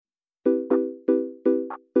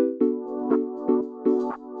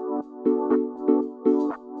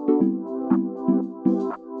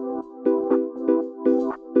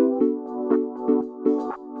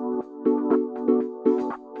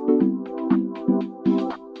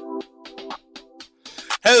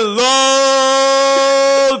Hello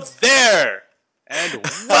there, and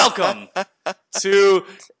welcome to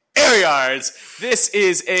Air Yards. This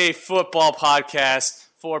is a football podcast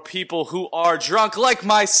for people who are drunk like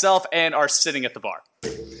myself and are sitting at the bar.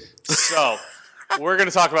 So, we're going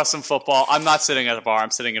to talk about some football. I'm not sitting at the bar. I'm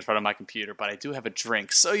sitting in front of my computer, but I do have a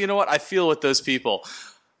drink. So, you know what? I feel with those people.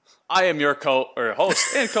 I am your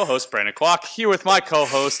host and co-host, Brandon Kwok, here with my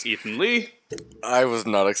co-host, Ethan Lee. I was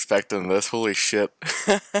not expecting this. Holy shit.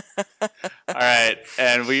 All right,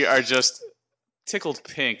 and we are just tickled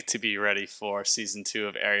pink to be ready for Season 2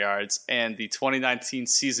 of Air Yards and the 2019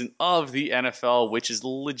 season of the NFL, which is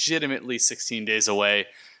legitimately 16 days away.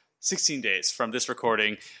 16 days from this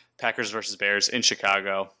recording, Packers versus Bears in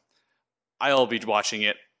Chicago. I'll be watching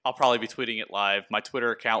it. I'll probably be tweeting it live. My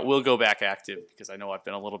Twitter account will go back active because I know I've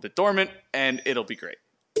been a little bit dormant, and it'll be great.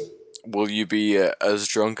 Will you be as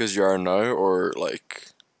drunk as you are now, or like...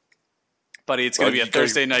 Buddy, it's going to be a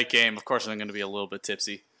Thursday night game. Of course I'm going to be a little bit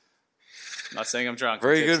tipsy. I'm not saying I'm drunk.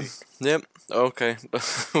 Very good. Yep. Okay.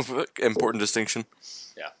 Important distinction.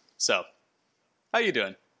 Yeah. So, how you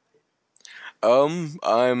doing?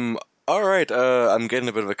 I'm alright. I'm getting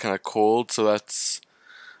a bit of a kind of cold, so that's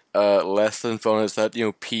less than fun. It's that,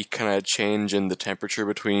 peak kind of change in the temperature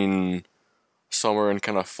between summer and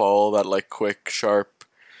kind of fall, that like quick, sharp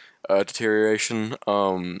deterioration.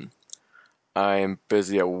 I'm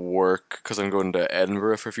busy at work because I'm going to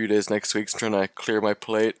Edinburgh for a few days next week, so I'm trying to clear my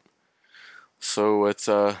plate. So it's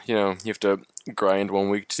you have to grind 1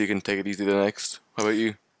 week so you can take it easy the next. How about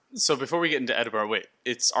you? So before we get into Edinburgh, wait,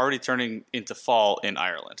 it's already turning into fall in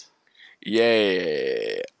Ireland.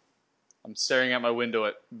 Yeah. I'm staring out my window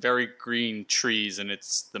at very green trees, and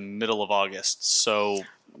it's the middle of August, so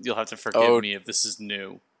you'll have to forgive me if this is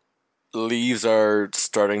new. Leaves are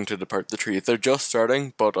starting to depart the trees. They're just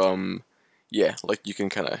starting, but yeah, like you can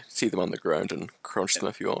kind of see them on the ground and crunch them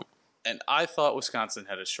if you want. And I thought Wisconsin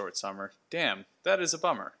had a short summer. Damn, that is a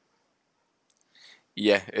bummer.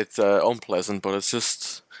 Yeah, it's unpleasant, but it's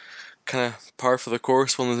just kind of par for the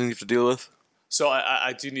course, one of the things you have to deal with. So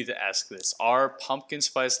I do need to ask this. Are pumpkin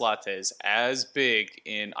spice lattes as big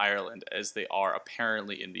in Ireland as they are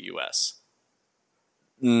apparently in the U.S.?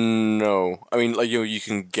 No. I mean, like, you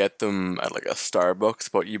can get them at like a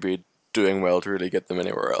Starbucks, but you'd be doing well to really get them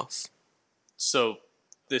anywhere else. So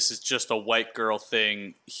this is just a white girl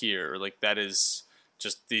thing here. Like, that is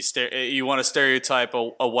just you want to stereotype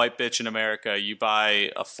a white bitch in America. You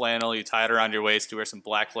buy a flannel, you tie it around your waist, you wear some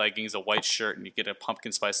black leggings, a white shirt, and you get a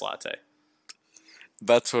pumpkin spice latte.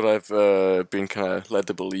 That's what I've been kind of led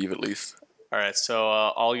to believe, at least. All right, so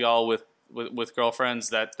all y'all with girlfriends,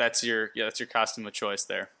 that's your costume of choice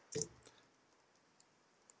there.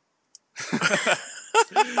 Sorry.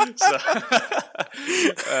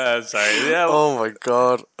 Yeah. Oh my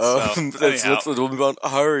god. Let's move on.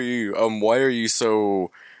 How are you? Why are you so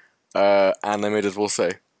animated? We'll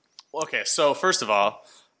say. Okay, so first of all,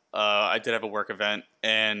 I did have a work event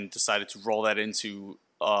and decided to roll that into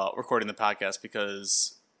recording the podcast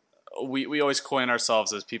because we always coin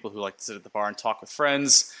ourselves as people who like to sit at the bar and talk with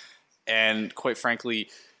friends. And quite frankly,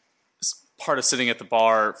 part of sitting at the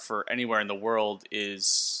bar for anywhere in the world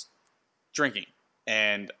is drinking.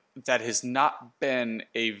 And that has not been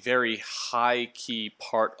a very high-key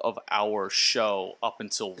part of our show up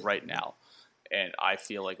until right now. And I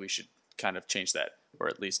feel like we should kind of change that, or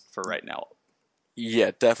at least for right now.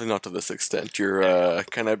 Yeah, definitely not to this extent. You're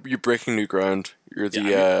you're breaking new ground. You're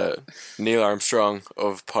the Neil Armstrong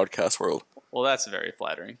of podcast world. Well, that's very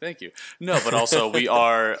flattering. Thank you. No, but also we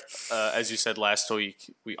are, as you said last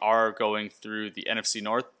week, we are going through the NFC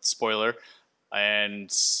North, spoiler.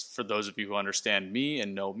 And for those of you who understand me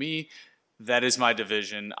and know me, that is my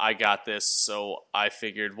division. I got this. So I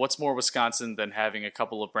figured, what's more Wisconsin than having a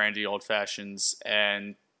couple of brandy old fashions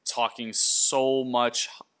and talking so much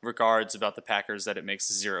regards about the Packers that it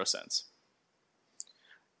makes zero sense.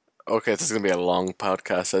 Okay, this is going to be a long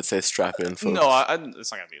podcast. I'd say strap in, folks. No,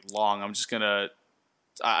 it's not going to be long. I'm just going to...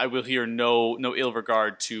 I will hear no ill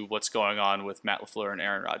regard to what's going on with Matt LaFleur and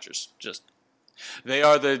Aaron Rodgers. Just... They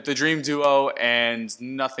are the dream duo, and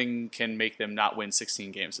nothing can make them not win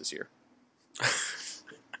 16 games this year.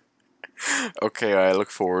 Okay, I look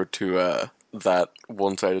forward to that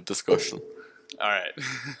one-sided discussion. All right.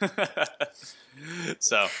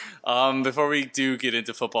 So, before we do get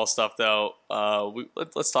into football stuff, though,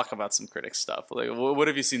 let's talk about some critic stuff. Like, what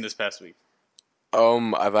have you seen this past week?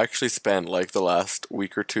 I've actually spent like the last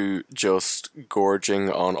week or two just gorging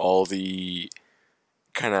on all the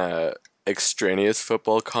kind of extraneous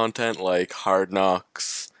football content, like Hard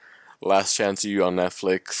Knocks, Last Chance U on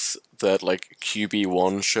Netflix, that like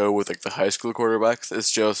QB1 show with like the high school quarterbacks.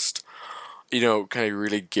 It's just kind of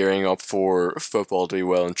really gearing up for football to be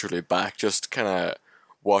well and truly back. Just kind of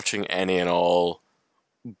watching any and all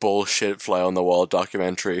bullshit fly on the wall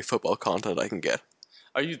documentary football content I can get.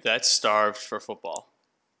 Are you that starved for football?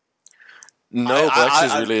 No, but I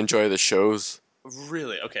just really enjoy the shows.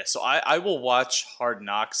 Really? Okay, so I will watch Hard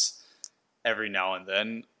Knocks every now and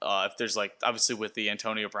then. If there's like, obviously with the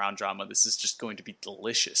Antonio Brown drama, this is just going to be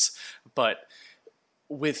delicious. But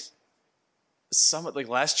with some like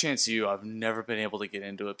Last Chance U, I've never been able to get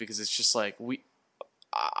into it because it's just like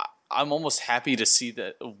I'm almost happy to see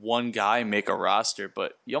that one guy make a roster,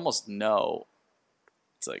 but you almost know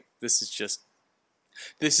it's like this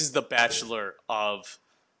is the Bachelor of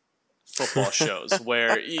football shows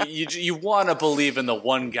where you want to believe in the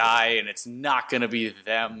one guy and it's not going to be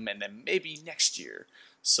them, and then maybe next year.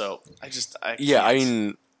 So I yeah, I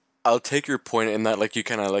mean, I'll take your point in that, like, you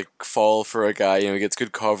kind of like fall for a guy, he gets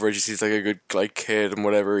good coverage, he seems like a good like kid and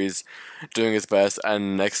whatever, he's doing his best,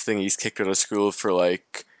 and next thing he's kicked out of school for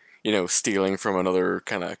like, stealing from another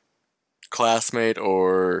kind of classmate,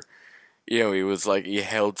 or he was like he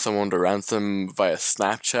held someone to ransom via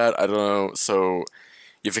Snapchat. I don't know, so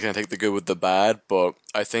you have to kind of take the good with the bad, but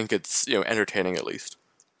I think it's entertaining at least.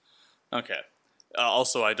 Okay.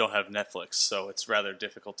 Also, I don't have Netflix, so it's rather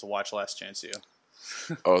difficult to watch Last Chance U.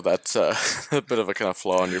 Oh, that's a bit of a kind of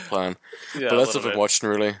flaw in your plan. Yeah, but that's what I've been watching,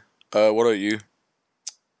 really. What about you?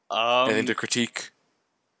 Anything to critique?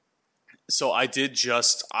 So I did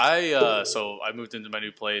so I moved into my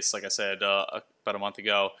new place, like I said, about a month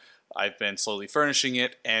ago. I've been slowly furnishing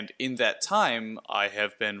it, and in that time, I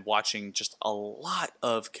have been watching just a lot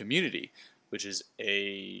of Community, which is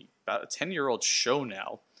about a 10-year-old show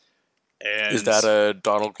now. And is that a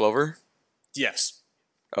Donald Glover? Yes.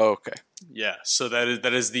 Oh, okay. Yeah, so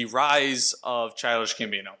that is the rise of Childish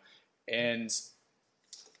Gambino, and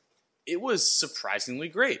it was surprisingly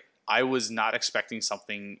great. I was not expecting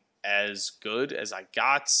something as good as I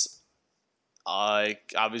got.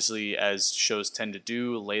 Obviously, as shows tend to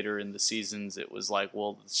do later in the seasons, it was like,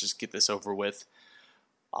 well, let's just get this over with.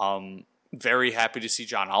 Very happy to see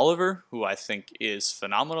John Oliver, who I think is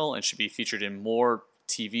phenomenal and should be featured in more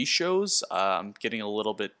TV shows. I'm getting a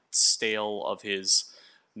little bit stale of his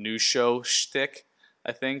news show shtick,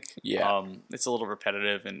 I think. Yeah. It's a little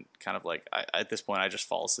repetitive and kind of like, at this point, I just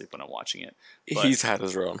fall asleep when I'm watching it. But, he's had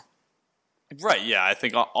his run. Right, yeah. I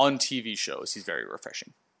think on TV shows, he's very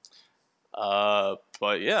refreshing.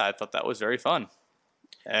 But yeah, I thought that was very fun.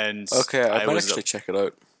 And okay, I might actually check it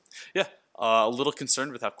out. Yeah, a little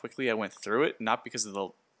concerned with how quickly I went through it. Not because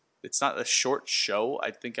of it's not a short show.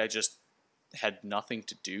 I think I just had nothing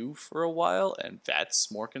to do for a while, and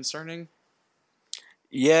that's more concerning.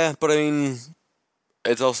 Yeah, but I mean,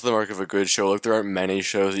 it's also the mark of a good show. Like, there aren't many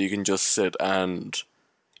shows that you can just sit and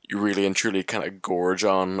you really and truly kind of gorge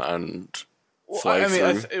on and fly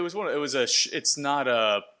through.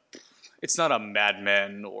 It's not a Mad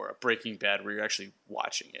Men or a Breaking Bad where you're actually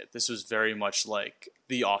watching it. This was very much like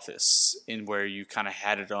The Office, in where you kind of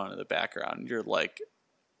had it on in the background. You're like,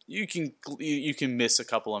 you can miss a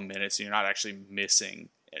couple of minutes and you're not actually missing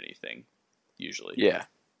anything usually. Yeah.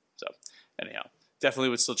 So anyhow, definitely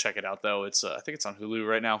would still check it out though. It's I think it's on Hulu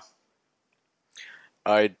right now.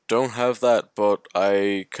 I don't have that, but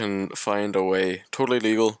I can find a way. Totally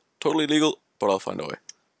legal, but I'll find a way.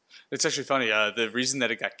 It's actually funny. The reason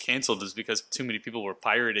that it got canceled is because too many people were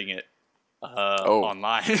pirating it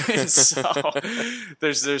online. So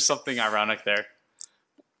there's something ironic there.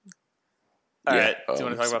 All right. Do you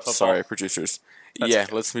want to talk about football? Sorry, producers. Okay.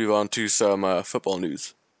 Let's move on to some football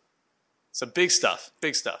news. Some big stuff.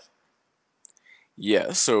 Big stuff.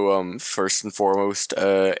 Yeah, so first and foremost,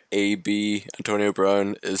 AB, Antonio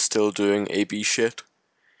Brown, is still doing AB shit.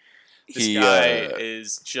 This guy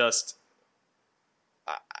is just...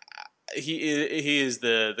 He is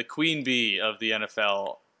the queen bee of the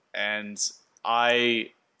NFL, and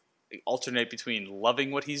I alternate between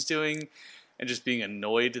loving what he's doing and just being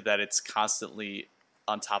annoyed that it's constantly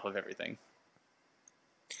on top of everything.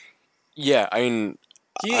 Yeah, I mean...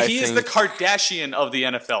 He is the Kardashian of the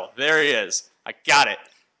NFL. There he is. I got it.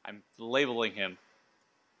 I'm labeling him.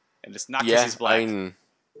 And it's not because he's black.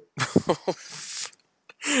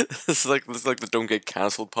 This is like the Don't Get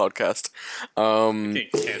Cancelled podcast. You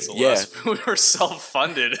can't cancel us. We were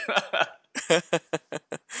self-funded.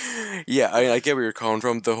 Yeah, I get where you're coming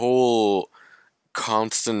from. The whole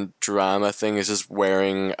constant drama thing is just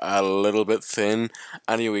wearing a little bit thin.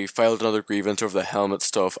 Anyway, he filed another grievance over the helmet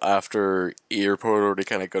stuff after Airport already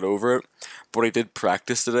kind of got over it. But he did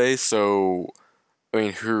practice today, so I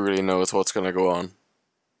mean, who really knows what's going to go on?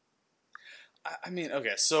 I mean,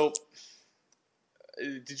 okay, so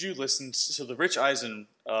did you listen? So the Rich Eisen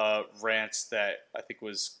rant that I think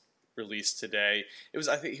was released today.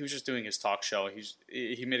 I think he was just doing his talk show.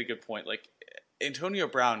 He made a good point. Like Antonio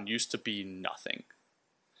Brown used to be nothing.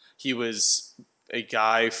 He was a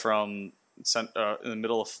guy from in the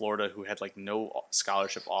middle of Florida who had like no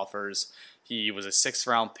scholarship offers. He was a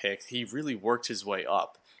 6th-round pick. He really worked his way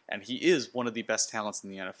up, and he is one of the best talents in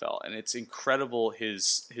the NFL. And it's incredible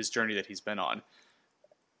his journey that he's been on.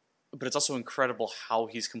 But it's also incredible how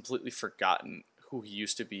he's completely forgotten who he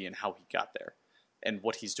used to be and how he got there and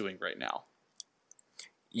what he's doing right now.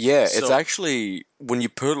 Yeah, it's actually, when you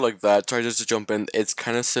put it like that, sorry just to jump in, it's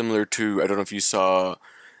kind of similar to, I don't know if you saw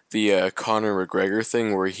the Conor McGregor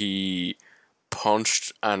thing where he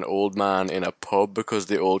punched an old man in a pub because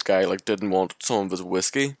the old guy like didn't want some of his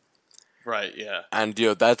whiskey. Right, yeah. And,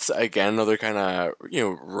 that's, again, another kind of,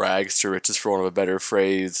 rags to riches, for want of a better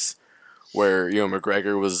phrase, where,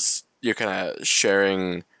 McGregor was, kind of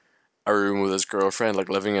sharing a room with his girlfriend, like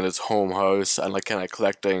living in his home house and like kind of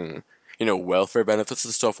collecting, welfare benefits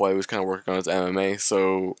and stuff while he was kind of working on his MMA.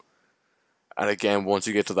 So, and again, once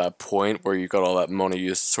you get to that point where you got all that money, you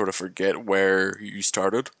just sort of forget where you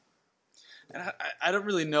started. And I don't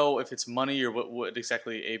really know if it's money or what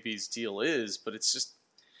exactly AB's deal is, but it's just,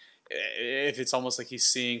 if it's almost like he's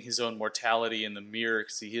seeing his own mortality in the mirror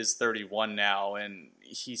because he is 31 now and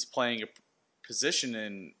he's playing a position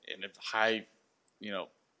in a high,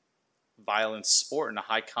 violence sport, in a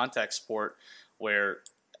high contact sport where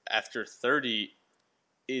after 30,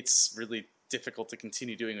 it's really difficult to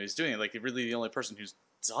continue doing what he's doing. Like, really the only person who's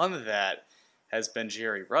done that has been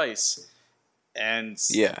Jerry Rice. And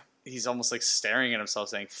yeah, he's almost like staring at himself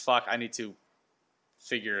saying, fuck, I need to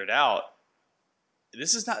figure it out.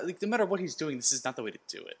 This is not, like, no matter what he's doing, this is not the way to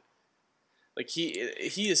do it. Like, he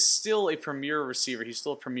is still a premier receiver. He's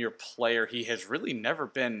still a premier player. He has really never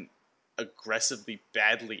been aggressively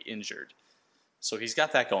badly injured. So he's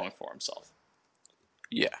got that going for himself.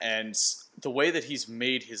 Yeah. And the way that he's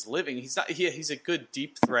made his living, he's a good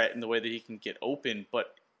deep threat in the way that he can get open,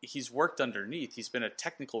 but he's worked underneath. He's been a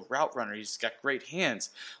technical route runner. He's got great hands.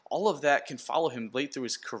 All of that can follow him late through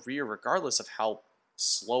his career, regardless of how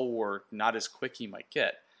slow or not as quick he might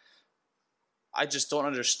get. I just don't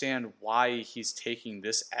understand why he's taking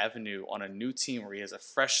this avenue on a new team where he has a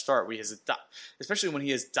fresh start, where he has especially when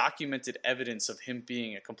he has documented evidence of him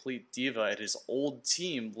being a complete diva at his old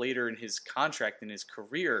team later in his contract in his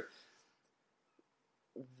career.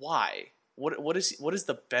 Why? What is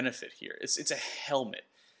the benefit here? It's a helmet,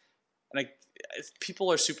 and people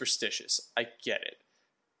are superstitious. I get it.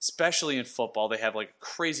 Especially in football, they have like a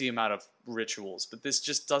crazy amount of rituals, but this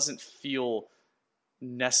just doesn't feel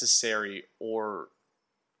necessary or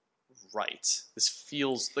right. This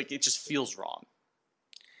feels like it just feels wrong.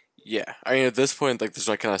 Yeah, I mean, at this point, like, there's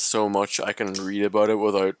like kind of so much I can read about it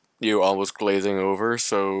without almost glazing over.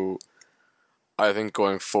 So I think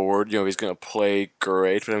going forward, he's gonna play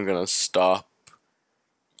great, but I'm gonna stop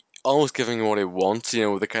almost giving him what he wants.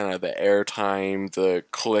 With the kind of the airtime, the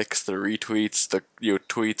clicks, the retweets, the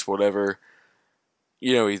tweets, whatever.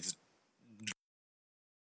 He's.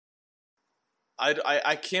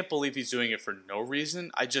 I can't believe he's doing it for no reason.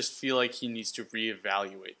 I just feel like he needs to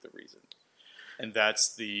reevaluate the reason. And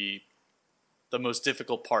that's the most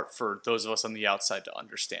difficult part for those of us on the outside to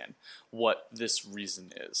understand what this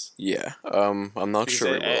reason is. Yeah, I'm not because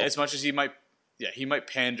sure. As much as he might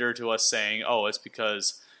pander to us saying, "Oh, it's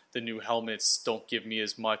because the new helmets don't give me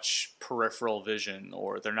as much peripheral vision,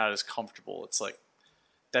 or they're not as comfortable." It's like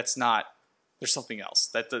that's not. There's something else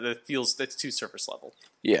that feels that's too surface level.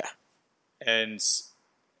 Yeah. And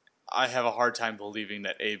I have a hard time believing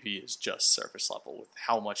that AB is just surface level with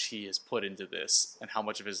how much he has put into this and how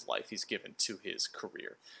much of his life he's given to his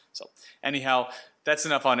career. So anyhow, that's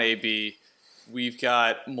enough on AB. We've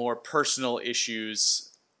got more personal issues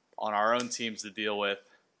on our own teams to deal with.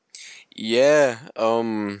 Yeah.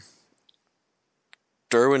 Derwin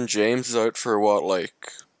James is out for what,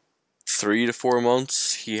 like 3 to 4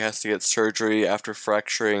 months. He has to get surgery after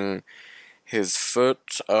fracturing his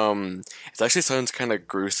foot. It actually sounds kind of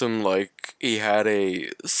gruesome, like he had a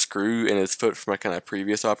screw in his foot from a kind of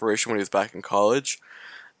previous operation when he was back in college,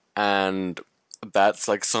 and that's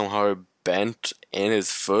like somehow bent in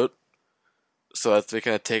his foot, so that's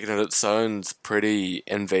kind of taken it. It sounds pretty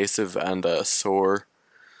invasive and sore.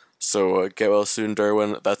 So get well soon,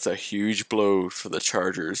 Derwin. That's a huge blow for the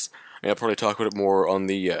Chargers. I'll probably talk about it more on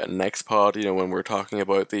the next pod, when we're talking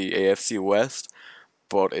about the AFC West.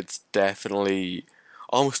 But it's definitely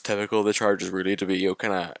almost typical of the Chargers, really, to be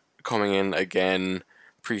kind of coming in again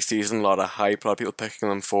preseason. A lot of hype, a lot of people picking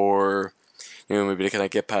them for maybe to kind of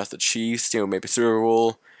get past the Chiefs, maybe Super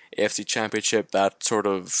Bowl. AFC Championship, that sort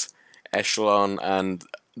of echelon, and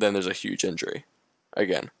then there's a huge injury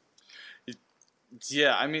again.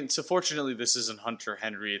 Yeah, I mean, so fortunately, this isn't Hunter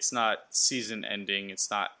Henry. It's not season ending.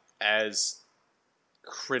 It's not as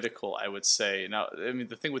critical, I would say. Now, I mean,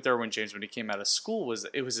 the thing with Derwin James when he came out of school was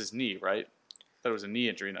it was his knee, right? That it was a knee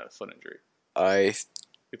injury, not a foot injury. I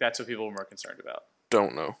That's what people were more concerned about.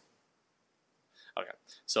 don't know. Okay,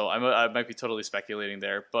 so I might be totally speculating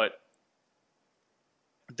there, but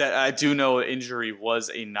that I do know injury was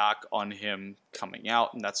a knock on him coming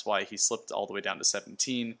out, and that's why he slipped all the way down to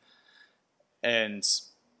 17. And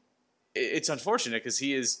it's unfortunate because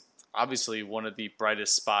he is obviously one of the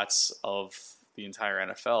brightest spots of the entire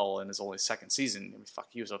NFL in his only second season. I mean,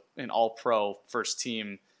 he was an all-pro first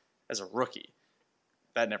team as a rookie.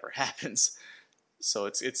 That never happens. So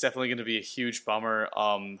it's definitely going to be a huge bummer.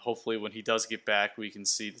 Hopefully when he does get back, we can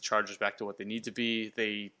see the Chargers back to what they need to be.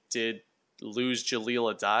 They did lose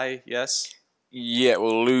Jaleel Addae, yes? Yeah,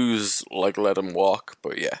 we'll lose, like, let him walk,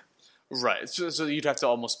 but yeah. Right. So you'd have to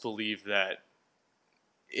almost believe that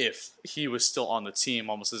if he was still on the team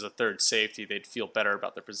almost as a third safety, they'd feel better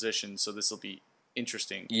about their position. So this will be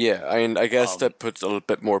interesting. Yeah, I mean, I guess that puts a little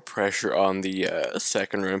bit more pressure on the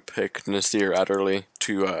second round pick, Nasir Adderley,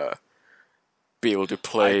 to be able to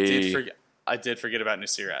play. I did forget about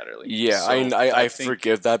Nasir Adderley. Yeah, so I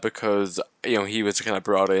forgive that because he was kind of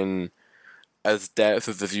brought in as depth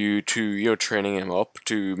with the view to training him up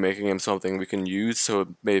to making him something we can use. So it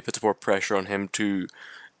maybe puts more pressure on him to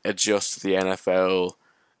adjust to the NFL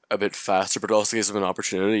a bit faster, but also gives him an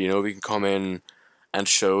opportunity. We can come in and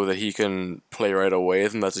show that he can play right away,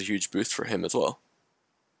 and that's a huge boost for him as well.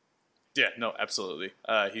 Yeah, no, absolutely.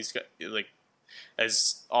 He's got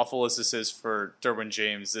as awful as this is for Derwin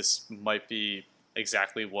James, this might be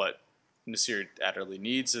exactly what Nasir Adderley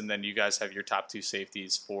needs, and then you guys have your top two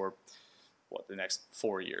safeties for the next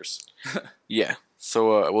 4 years. Yeah,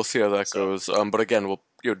 so we'll see how that goes. But again, we'll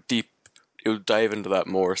dive into that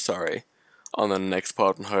more. On the next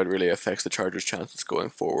pod and how it really affects the Chargers' chances going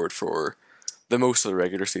forward for the most of the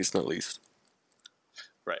regular season, at least.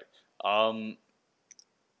 Right.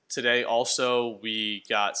 Today also we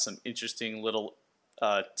got some interesting little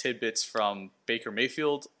tidbits from Baker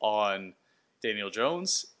Mayfield on Daniel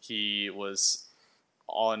Jones. He was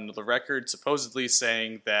on the record supposedly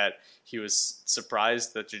saying that he was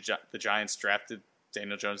surprised that the Giants drafted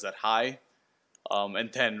Daniel Jones that high,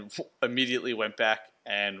 and then immediately went back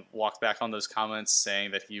and walked back on those comments saying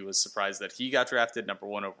that he was surprised that he got drafted number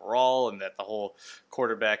 1 overall and that the whole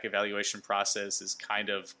quarterback evaluation process is kind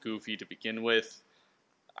of goofy to begin with.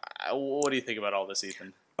 What do you think about all this,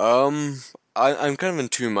 Ethan? I'm kind of in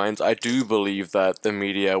two minds. I do believe that the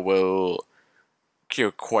media will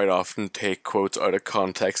quite often take quotes out of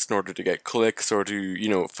context in order to get clicks or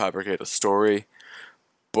to fabricate a story.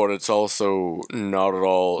 But it's also not at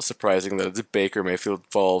all surprising that it's Baker Mayfield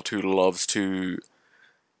involved who loves to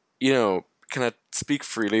kind of speak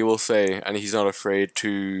freely, we'll say, and he's not afraid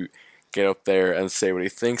to get up there and say what he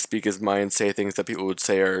thinks, speak his mind, say things that people would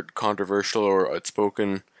say are controversial or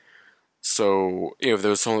outspoken. So, if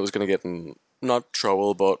there was someone that was going to get in, not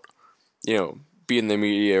trouble, but, be in the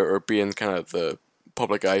media or be in kind of the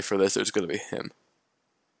public eye for this, it was going to be him.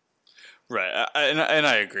 Right, and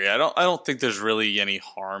I agree. I don't think there's really any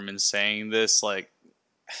harm in saying this. Like,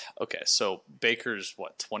 okay, so Baker's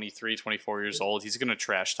 23, 24 years old. He's going to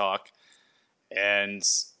trash talk, and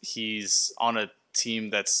he's on a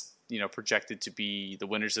team that's projected to be the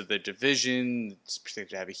winners of the division. It's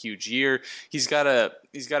projected to have a huge year. He's got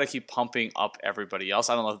to keep pumping up everybody else.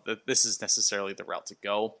 I don't know that this is necessarily the route to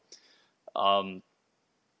go.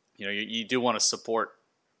 You do want to support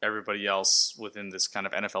everybody else within this kind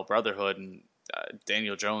of NFL brotherhood, and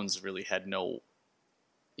Daniel Jones really had no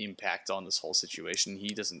impact on this whole situation. He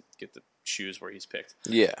doesn't get to choose where he's picked.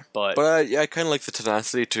 Yeah, but I kind of like the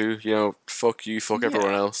tenacity too. Fuck you, fuck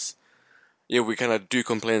everyone else. We kind of do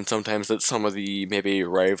complain sometimes that some of the maybe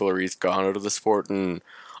rivalries gone out of the sport, and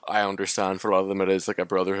I understand for a lot of them it is like a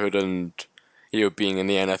brotherhood, and being in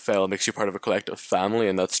the NFL makes you part of a collective family,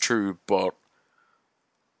 and that's true. But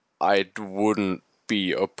I wouldn't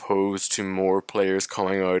be opposed to more players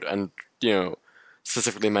coming out and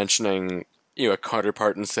specifically mentioning a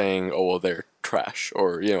counterpart and saying, oh well, they're trash,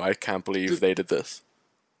 or I can't believe they did this.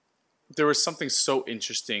 There was something so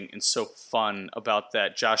interesting and so fun about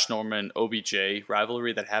that Josh Norman OBJ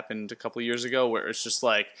rivalry that happened a couple of years ago, where it's just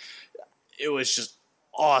like it was just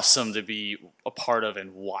awesome to be a part of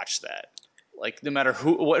and watch that. Like, no matter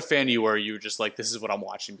what fan you were just like, this is what I'm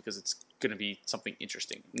watching because it's going to be something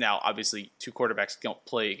interesting. Now, obviously, two quarterbacks don't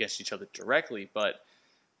play against each other directly, but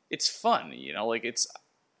it's fun, like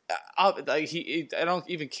I don't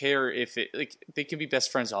even care if they can be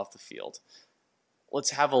best friends off the field.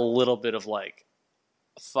 Let's have a little bit of like,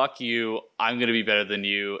 fuck you, I'm going to be better than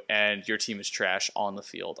you, and your team is trash on the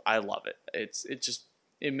field. I love it.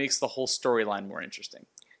 It makes the whole storyline more interesting.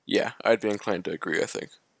 Yeah, I'd be inclined to agree, I think.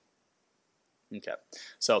 Okay.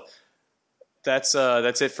 So that's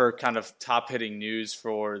it for kind of top hitting news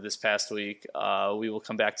for this past week. We will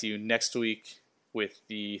come back to you next week with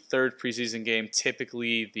the third preseason game,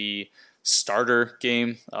 typically the starter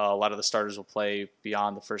game. A lot of the starters will play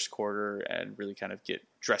beyond the first quarter and really kind of get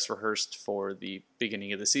dress rehearsed for the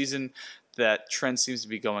beginning of the season. That trend seems to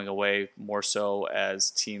be going away more so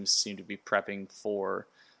as teams seem to be prepping for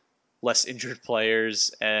less injured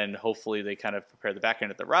players, and hopefully they kind of prepare the back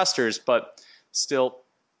end of the rosters. But still,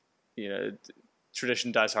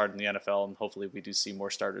 tradition dies hard in the NFL, and hopefully we do see more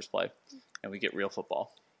starters play and we get real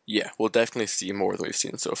football. Yeah, we'll definitely see more than we've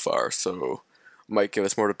seen so far, so might give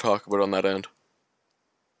us more to talk about on that end.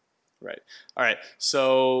 Right. All right.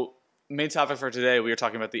 So main topic for today, we are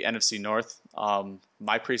talking about the NFC North.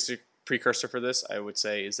 My precursor for this, I would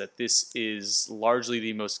say, is that this is largely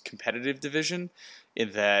the most competitive division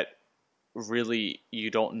in that really you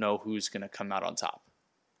don't know who's going to come out on top.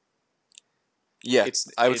 Yeah,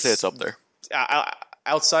 I would say it's up there.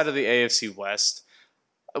 Outside of the AFC West,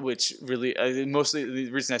 which really, mostly the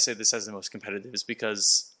reason I say this as the most competitive is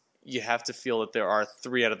because you have to feel that there are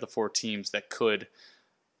 3 out of the 4 teams that could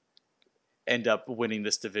end up winning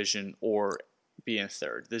this division or be in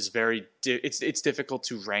third. It's difficult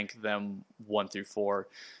to rank them 1 through 4.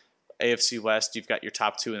 AFC West, you've got your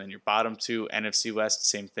top 2 and then your bottom 2. NFC West,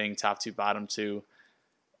 same thing, top 2, bottom 2.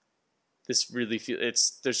 This really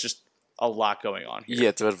there's just a lot going on here. Yeah,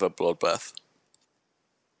 it's a bit of a bloodbath.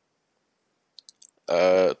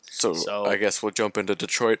 So I guess we'll jump into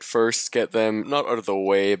Detroit first, get them not out of the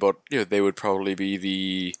way, but they would probably be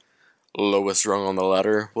the lowest rung on the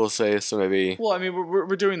ladder, we'll say. So maybe. Well, I mean,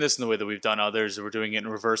 we're doing this in the way that we've done others. We're doing it in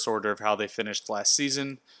reverse order of how they finished last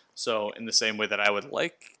season. So in the same way that I would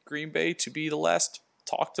like Green Bay to be the last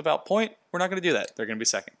talked about point, we're not going to do that. They're going to be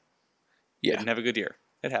second. Yeah, they didn't have a good year.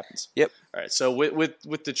 It happens. Yep. All right. So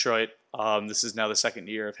with Detroit, this is now the second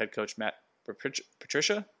year of head coach Matt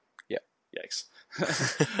Patricia. Yeah. Yikes.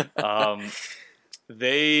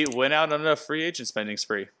 They went out on a free agent spending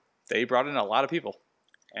spree. They brought in a lot of people,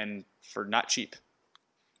 and for not cheap.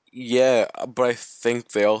 Yeah, but I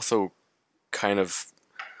think they also kind of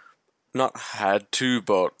not had to,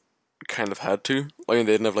 but kind of had to. I mean,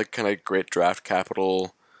 they didn't have kind of great draft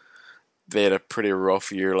capital. They had a pretty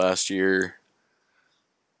rough year last year.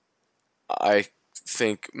 I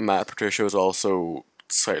think Matt Patricia was also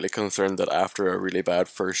slightly concerned that after a really bad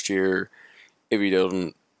first year, if he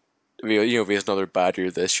has another bad year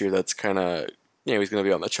this year, that's kind of, he's going to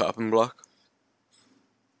be on the chopping block.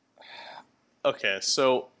 Okay,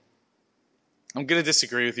 so I'm going to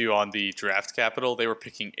disagree with you on the draft capital. They were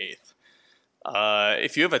picking 8th.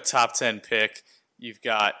 If you have a top 10 pick, you've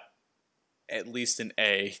got at least an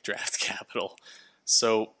A draft capital.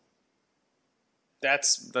 So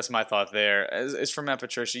that's my thought there. As for Matt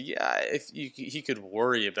Patricia, yeah, he could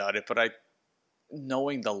worry about it, but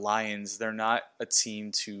knowing the Lions, they're not a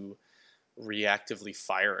team to reactively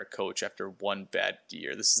fire a coach after one bad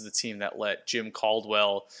year. This is the team that let Jim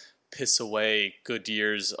Caldwell piss away good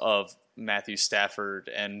years of Matthew Stafford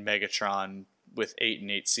and Megatron with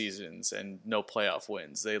 8-8 seasons and no playoff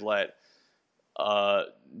wins. They let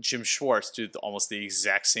Jim Schwartz do almost the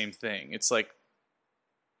exact same thing. It's like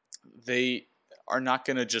they are not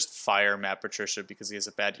going to just fire Matt Patricia because he has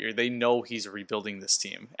a bad year. They know he's rebuilding this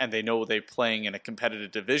team, and they know they're playing in a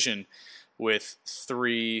competitive division with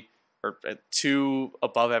 2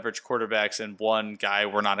 above average quarterbacks and 1 guy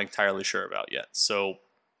we're not entirely sure about yet. So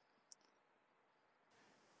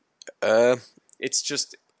it's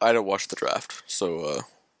just, I don't watch the draft, so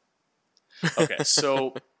okay.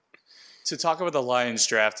 So to talk about the Lions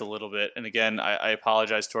draft a little bit, and again, I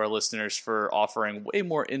apologize to our listeners for offering way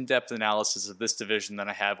more in-depth analysis of this division than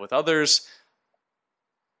I have with others.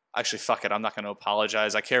 Actually, fuck it. I'm not going to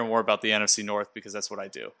apologize. I care more about the NFC North because that's what I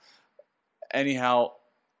do. Anyhow,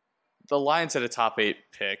 the Lions had a top 8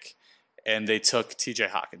 pick, and they took TJ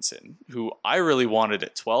Hawkinson, who I really wanted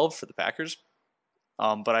at 12 for the Packers.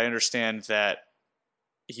 But I understand that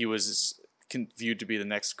he was viewed to be the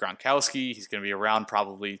next Gronkowski. He's going to be around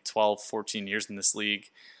probably 12, 14 years in this league.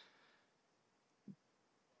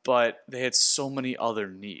 But they had so many other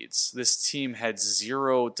needs. This team had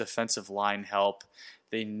 0 defensive line help.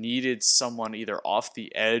 They needed someone either off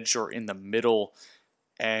the edge or in the middle.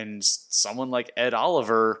 And someone like Ed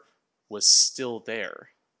Oliver was still there.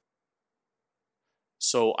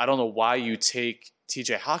 So I don't know why you take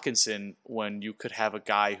TJ Hawkinson when you could have a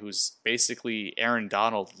guy who's basically Aaron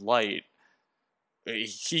Donald light.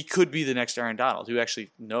 He could be the next Aaron Donald who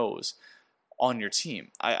actually knows on your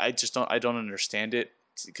team. I just don't understand it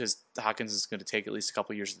because Hawkins is going to take at least a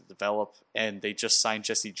couple years to develop, and they just signed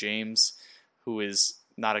Jesse James, who is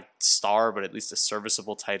not a star but at least a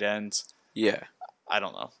serviceable tight end. Yeah. I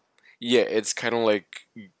don't know. Yeah, it's kind of like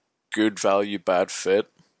good value, bad fit.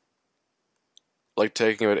 Like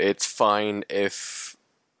taking it, it's fine if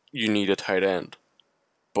you need a tight end,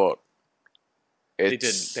 but they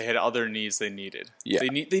didn't. They had other needs they needed. Yeah.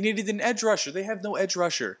 They needed an edge rusher. They have no edge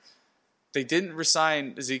rusher. They didn't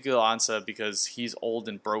resign Ezekiel Ansah because he's old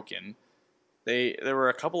and broken. There were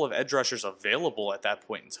a couple of edge rushers available at that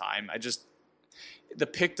point in time. The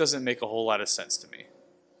pick doesn't make a whole lot of sense to me.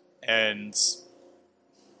 And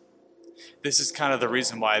this is kind of the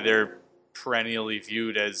reason why they're perennially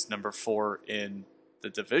viewed as number 4 in the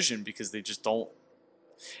division, because they just don't,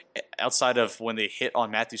 outside of when they hit on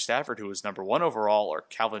Matthew Stafford, who was number 1 overall, or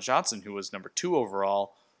Calvin Johnson, who was number 2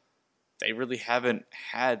 overall, they really haven't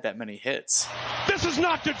had that many hits. This is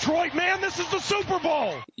not Detroit, man. This is the Super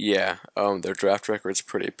Bowl. Yeah, their draft record's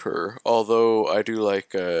pretty poor. Although I do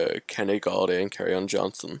like Kenny Galladay and Kerryon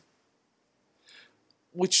Johnson.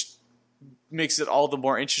 Which makes it all the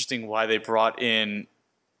more interesting why they brought in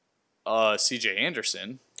C.J.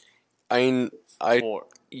 Anderson.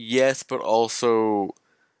 Yes, but also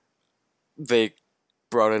they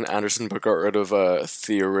brought in Anderson but got rid of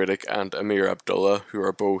Theo Riddick and Amir Abdullah, who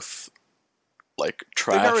are both like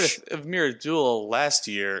trash. They got rid of Amir Abdullah last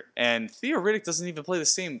year, and Theo Riddick doesn't even play the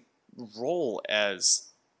same role as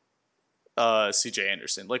C.J.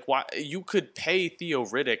 Anderson. Like, why you could pay Theo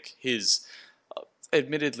Riddick his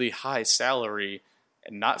admittedly high salary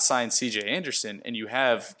and not sign C.J. Anderson, and you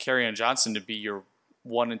have Kerryon Johnson to be your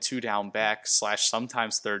 1 and 2 down back /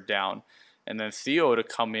 sometimes third down, and then Theo to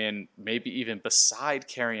come in maybe even beside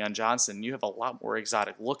Kerryon Johnson. You have a lot more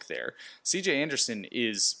exotic look there. C.J. Anderson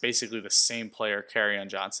is basically the same player Kerryon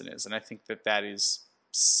Johnson is, and I think that is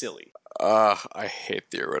silly. I hate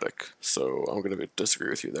Theo Riddick, so I'm going to disagree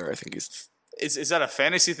with you there. I think he's... Is that a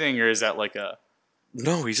fantasy thing, or is that like a...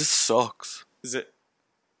 No, he just sucks. Is it...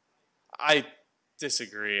 I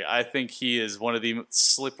disagree. I think he is one of the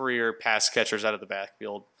slipperier pass catchers out of the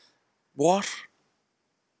backfield. What?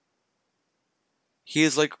 He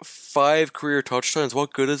has like 5 career touchdowns.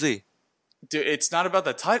 What good is he? Dude, it's not about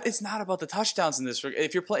the It's not about the touchdowns in this.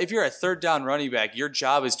 If you're a third down running back, your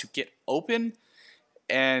job is to get open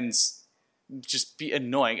and just be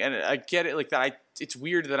annoying. And I get it like that. It's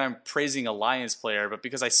weird that I'm praising a Lions player, but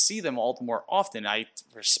because I see them all the more often, I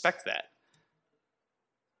respect that.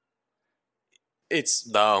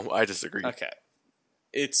 No, I disagree. Okay.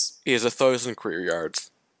 He has 1,000 career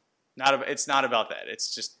yards. It's not about that.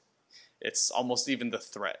 It's almost even the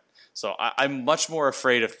threat. So I'm much more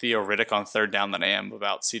afraid of Theo Riddick on third down than I am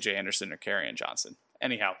about C.J. Anderson or Kerryon Johnson.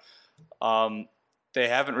 Anyhow,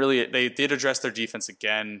 they did address their defense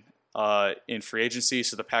again in free agency.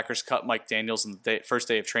 So the Packers cut Mike Daniels on the first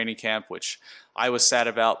day of training camp, which I was sad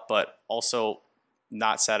about, but also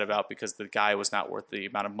not sad about because the guy was not worth the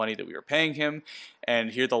amount of money that we were paying him.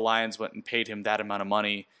 And here the Lions went and paid him that amount of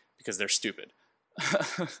money because they're stupid.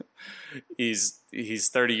 He's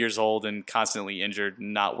 30 years old and constantly injured,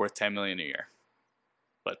 not worth $10 million a year.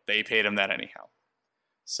 But they paid him that anyhow.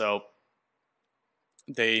 So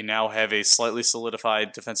they now have a slightly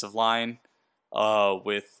solidified defensive line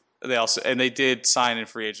they did sign in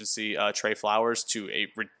free agency Trey Flowers to a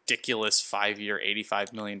ridiculous 5-year,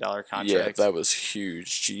 $85 million contract. Yeah, that was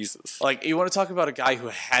huge. Jesus. Like, you want to talk about a guy who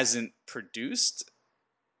hasn't produced?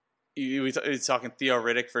 You're talking Theo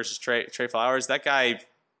Riddick versus Trey Flowers. That guy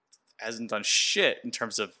hasn't done shit in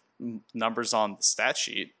terms of numbers on the stat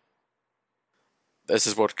sheet. This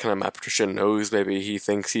is what kind of Matt Patricia knows. Maybe he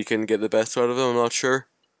thinks he can get the best out of him. I'm not sure.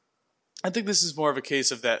 I think this is more of a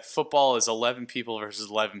case of that football is 11 people versus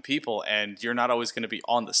 11 people, and you're not always going to be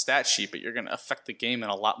on the stat sheet, but you're going to affect the game in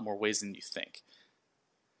a lot more ways than you think.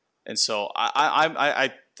 And so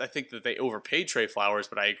I think that they overpaid Trey Flowers,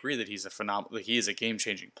 but I agree that he's he is a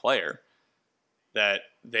game-changing player. That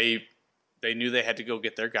they knew they had to go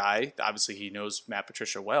get their guy. Obviously, he knows Matt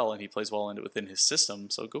Patricia well, and he plays well within his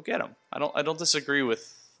system. So go get him. I don't disagree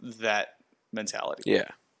with that mentality. Yeah.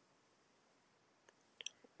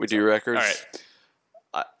 We do records.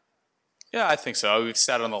 All right. Yeah, I think so. We've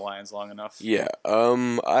sat on the Lions long enough. Yeah.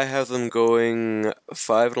 I have them going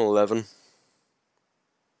 5-11.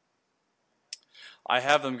 I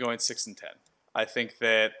have them going 6-10. I think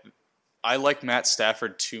that I like Matt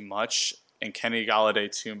Stafford too much and Kenny Galladay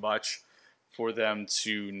too much for them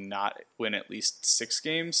to not win at least 6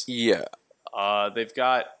 games. Yeah. They've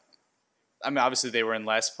got, I mean, obviously they were in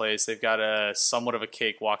last place. They've got a somewhat of a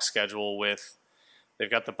cakewalk schedule they've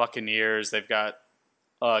got the Buccaneers. They've got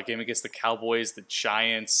a game against the Cowboys, the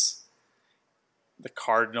Giants, the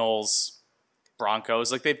Cardinals,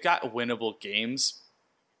 Broncos. Like, they've got winnable games.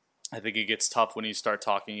 I think it gets tough when you start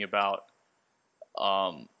talking about,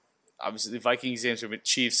 obviously the Vikings games with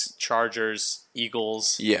Chiefs, Chargers,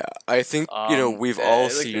 Eagles. Yeah, I think, we've all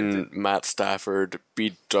seen Matt Stafford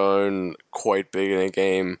be down quite big in a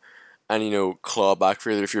game and, claw back for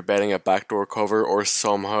either if you're betting a backdoor cover or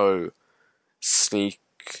somehow sneak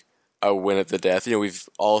a win at the death. We've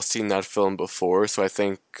all seen that film before, so I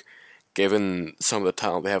think given some of the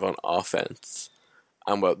talent they have on offense,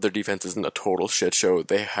 and their defense isn't a total shit show,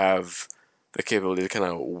 they have the capability to kind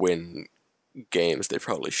of win games they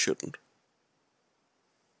probably shouldn't.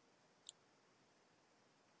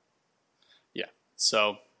 Yeah,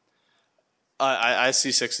 so I see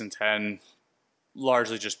 6-10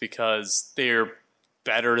 largely just because they're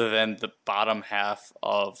better than the bottom half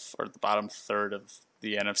or the bottom third of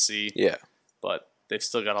the NFC. Yeah, but they've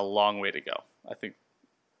still got a long way to go, I think.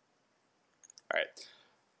 All right.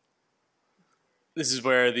 This is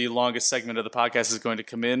where the longest segment of the podcast is going to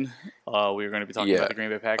come in. We're going to be talking about the Green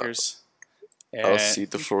Bay Packers. I'll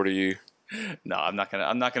cede the floor to you. No, I'm not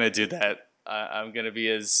gonna do that. I'm gonna be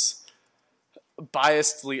as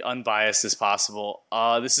biasedly unbiased as possible.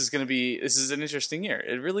 This is an interesting year.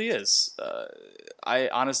 It really is. I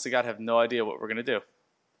honest to God have no idea what we're gonna do.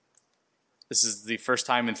 This is the first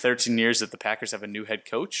time in 13 years that the Packers have a new head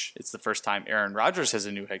coach. It's the first time Aaron Rodgers has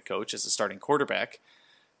a new head coach as a starting quarterback.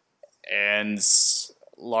 And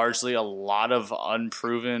largely a lot of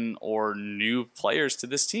unproven or new players to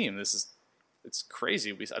this team. It's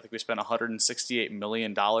crazy. I think we spent $168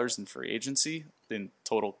 million in free agency in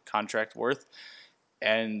total contract worth.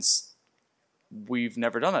 And we've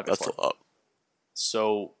never done that before. That's a lot.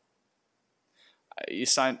 So you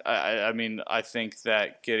signed. I think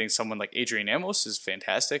that getting someone like Adrian Amos is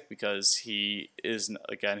fantastic because he's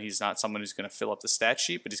not someone who's going to fill up the stat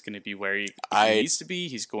sheet, but he's going to be where he needs to be.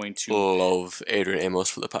 He's going to love Adrian Amos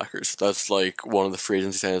for the Packers. That's like one of the free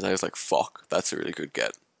agency signings. I was like, fuck, that's a really good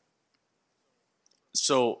get.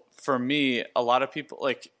 So for me, a lot of people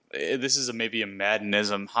this is maybe a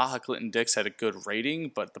Maddenism. Ha Clinton Dix had a good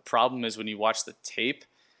rating, but the problem is when you watch the tape,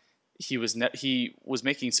 he was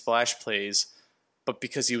making splash plays. But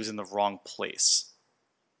because he was in the wrong place,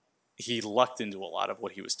 he lucked into a lot of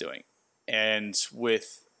what he was doing. And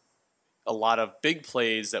with a lot of big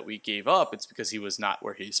plays that we gave up, it's because he was not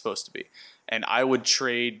where he's supposed to be. And I would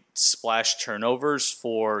trade splash turnovers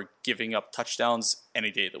for giving up touchdowns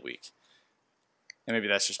any day of the week. And maybe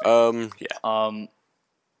that's just me. Yeah.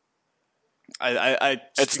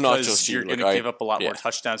 It's not just you're going to give up a lot more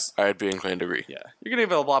touchdowns. I'd be inclined to agree. Yeah, you're going to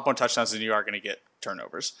give up a lot more touchdowns than you are going to get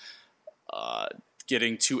turnovers.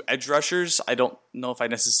 Getting two edge rushers, I don't know if I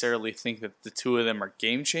necessarily think that the two of them are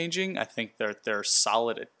game changing. I think they're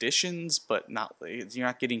solid additions, but you're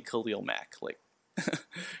not getting Khalil Mack. Like,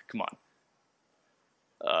 come on.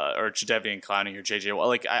 Or Jadeveon Clowney or JJ.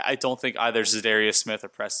 Well, I don't think either Zadarius Smith or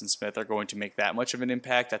Preston Smith are going to make that much of an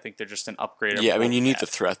impact. I think they're just an upgrade. Yeah, I mean, you need the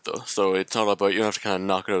threat though, so it's not about you don't have to kind of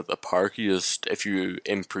knock it out of the park. If you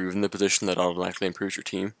improve in the position, that automatically improves your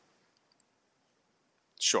team.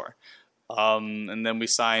 Sure. And then we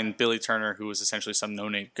signed Billy Turner, who was essentially some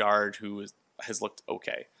no-name guard who has looked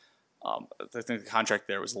okay. I think the contract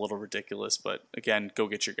there was a little ridiculous, but again, go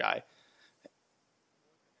get your guy.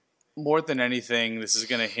 More than anything, this is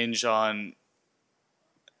going to hinge on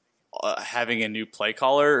having a new play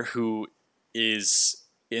caller who is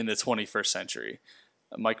in the 21st century.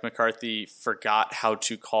 Mike McCarthy forgot how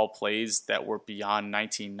to call plays that were beyond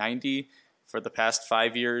 1990 for the past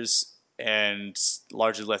 5 years and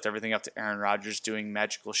largely left everything up to Aaron Rodgers doing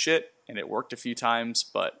magical shit, and it worked a few times,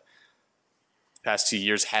 but the past 2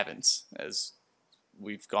 years haven't, as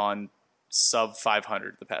we've gone sub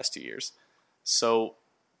 500 the past 2 years. So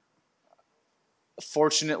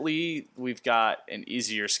fortunately, we've got an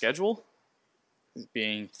easier schedule,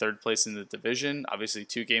 being third place in the division. Obviously,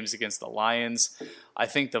 2 games against the Lions. I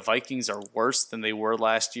think the Vikings are worse than they were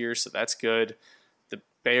last year, so that's good. The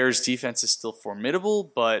Bears' defense is still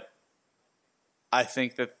formidable, but I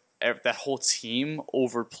think that that whole team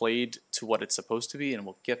overplayed to what it's supposed to be, and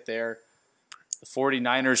we'll get there. The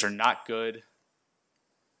 49ers are not good.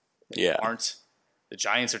 They aren't. The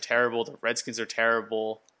Giants are terrible. The Redskins are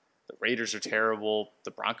terrible. The Raiders are terrible.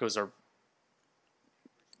 The Broncos are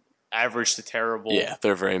average to terrible. Yeah,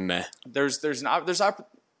 they're very meh. There's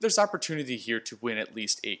opportunity here to win at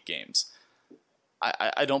least 8 games.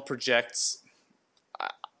 I don't project.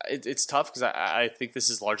 it's tough because I think this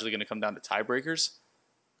is largely going to come down to tiebreakers.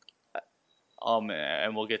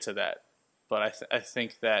 And we'll get to that. But I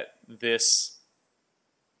think that this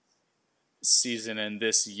season and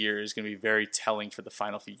this year is going to be very telling for the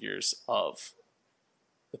final few years of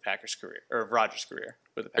the Packers' career, or of Rodgers' career.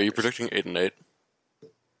 With the Packers. Are you predicting 8-8?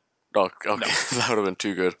 Oh, okay, No. That would have been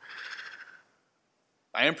too good.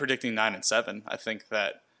 I am predicting 9-7. I think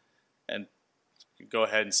that, and go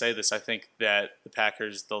ahead and say this, I think that the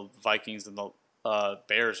Packers, the Vikings, and the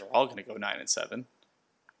Bears are all going to go 9-7,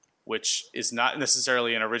 which is not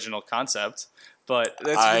necessarily an original concept, but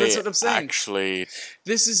that's what I'm saying. Actually,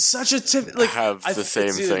 this is such a have the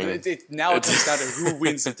same thing. Now it comes down to who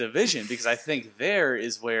wins the division, because I think there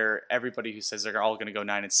is where everybody who says they're all going to go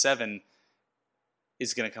 9-7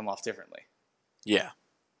 is going to come off differently. Yeah.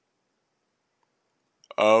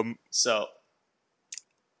 So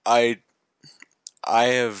I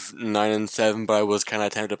have 9-7, but I was kind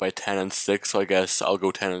of tempted by 10-6, so I guess I'll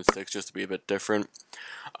go 10-6 just to be a bit different.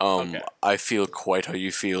 Okay. I feel quite how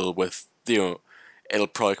you feel with, it'll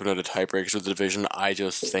probably come down to tiebreakers with the division. I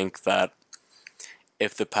just think that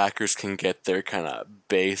if the Packers can get their kind of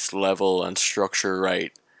base level and structure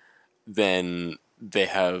right, then they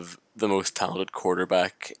have the most talented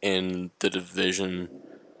quarterback in the division.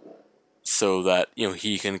 So that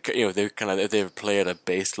he can, if they play at a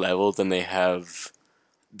base level, then they have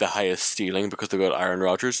the highest ceiling because they've got Aaron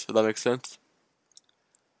Rodgers. Does that make sense?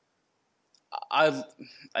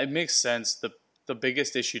 It makes sense. The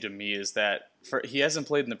biggest issue to me is that he hasn't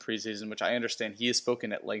played in the preseason, which I understand. He has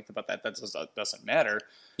spoken at length about that. That doesn't matter.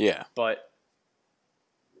 Yeah, but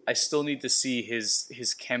I still need to see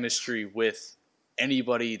his chemistry with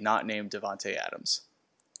anybody not named Davante Adams.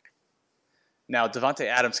 Now, Davante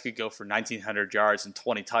Adams could go for 1,900 yards and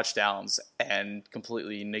 20 touchdowns and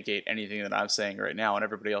completely negate anything that I'm saying right now, and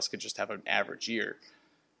everybody else could just have an average year.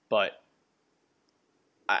 But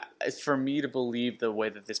for me to believe the way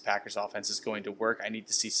that this Packers offense is going to work, I need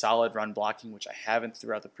to see solid run blocking, which I haven't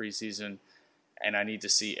throughout the preseason, and I need to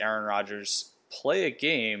see Aaron Rodgers play a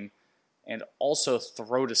game and also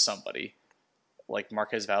throw to somebody like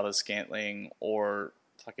Marquez Valdes-Scantling or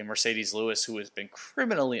fucking Mercedes Lewis, who has been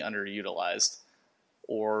criminally underutilized.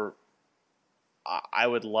 Or I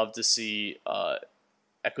would love to see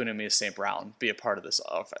Equanimeous St. Brown be a part of this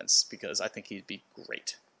offense, because I think he'd be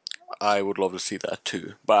great. I would love to see that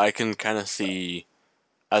too. But I can kind of see,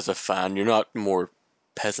 as a fan, you're not more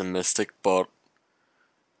pessimistic, but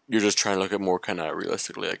you're just trying to look at more kind of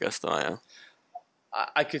realistically, I guess, than I am.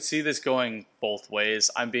 I could see this going both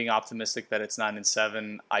ways. I'm being optimistic that it's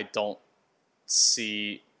 9-7. I don't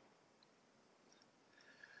see.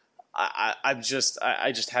 I just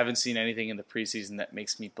haven't seen anything in the preseason that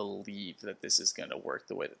makes me believe that this is going to work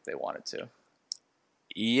the way that they want it to.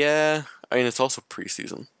 Yeah, I mean, it's also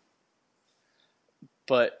preseason.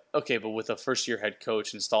 But with a first-year head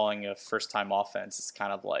coach installing a first-time offense, it's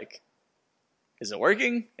kind of like, is it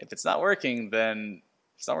working? If it's not working, then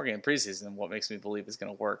it's not working in preseason. What makes me believe it's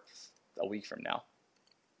going to work a week from now?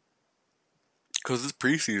 Because it's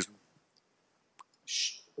preseason.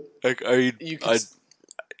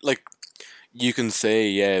 You can say,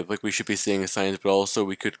 yeah, like we should be seeing signs, but also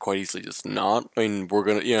we could quite easily just not. I mean, we're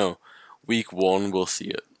gonna, week one we'll see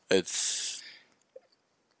it. It's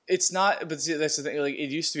not, but see, that's the thing. Like, it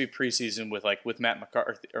used to be preseason with Matt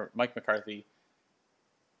McCarthy or Mike McCarthy.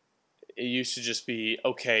 It used to just be,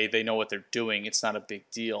 okay, they know what they're doing. It's not a big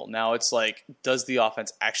deal. Now it's like, does the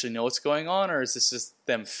offense actually know what's going on, or is this just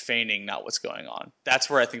them feigning not what's going on? That's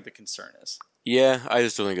where I think the concern is. Yeah, I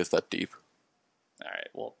just don't think it's that deep. All right,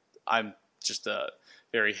 well, I'm just a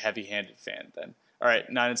very heavy-handed fan then. All right,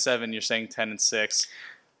 9-7, you're saying 10-6.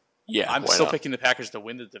 Yeah, I'm still picking the Packers to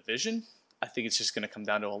win the division. I think it's just going to come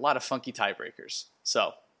down to a lot of funky tiebreakers.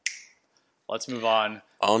 So, let's move on.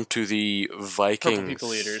 On to the Vikings. Purple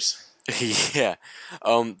people eaters. Yeah.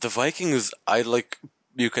 The Vikings,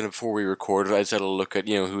 before we recorded, I just had a look at,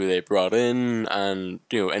 who they brought in and,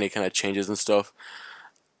 any kind of changes and stuff.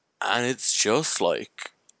 And it's just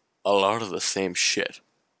like a lot of the same shit.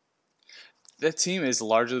 That team is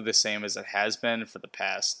largely the same as it has been for the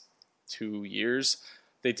past 2 years.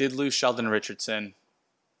 They did lose Sheldon Richardson,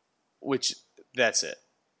 which that's it.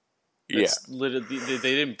 That's literally,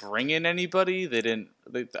 they didn't bring in anybody.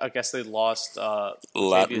 I guess they lost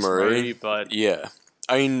Lat Murray, but yeah.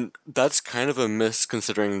 I mean, that's kind of a miss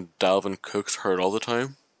considering Dalvin Cook's hurt all the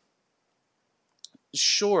time.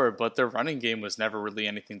 Sure, but their running game was never really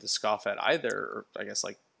anything to scoff at either. Or I guess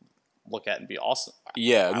look at and be awesome.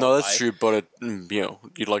 Yeah, no, that's true. But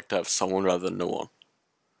you'd like to have someone rather than no one.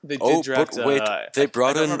 They did draft. But wait, they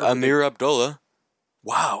brought in Amir Abdullah.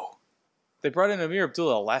 Wow. They brought in Amir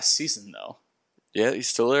Abdullah last season, though. Yeah, he's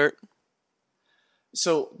still there.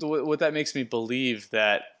 So what that makes me believe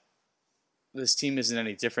that this team isn't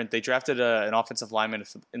any different. They drafted an offensive lineman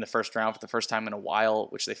in the first round for the first time in a while,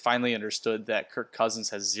 which they finally understood that Kirk Cousins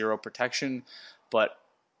has zero protection, but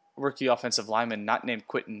rookie offensive linemen not named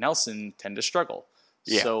Quentin Nelson tend to struggle.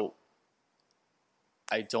 Yeah. So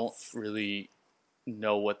I don't really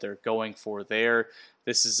know what they're going for there.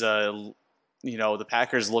 This is the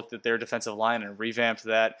Packers looked at their defensive line and revamped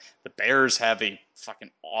that. The Bears have a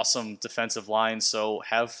fucking awesome defensive line, so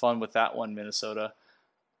have fun with that one, Minnesota.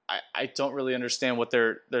 I don't really understand what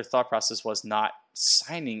their thought process was not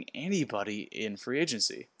signing anybody in free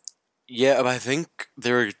agency. Yeah, but I think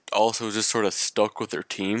they were also just sort of stuck with their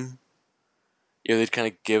team. They'd kind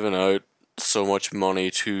of given out so much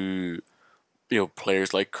money to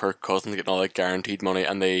players like Kirk Cousins getting all that guaranteed money,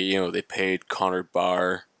 and they paid Connor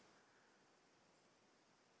Barr.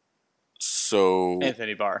 So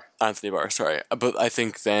Anthony Barr, sorry. But I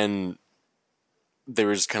think then they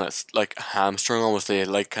were just kind of like hamstrung almost. They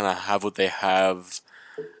like kind of have what they have,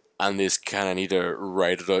 and they just kind of need to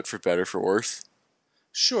write it out for better, for worse.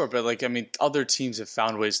 Sure, but other teams have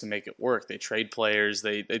found ways to make it work. They trade players.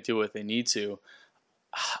 They do what they need to.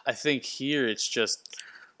 I think here it's just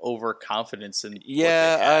overconfidence in.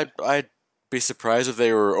 Yeah, I'd be surprised if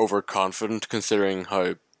they were overconfident considering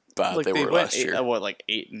how bad they were last year.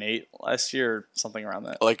 8-8 last year, or something around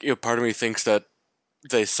that. Part of me thinks that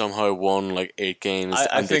they somehow won 8 games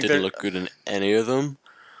and they didn't look good in any of them.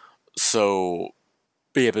 So,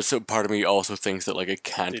 but part of me also thinks that it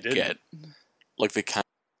can't get they can't.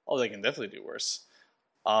 Oh, they can definitely do worse.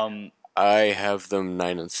 I have them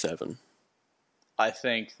 9-7. I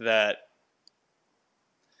think that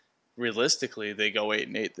realistically they go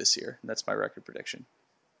 8-8 this year. That's my record prediction.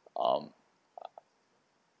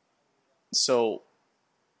 So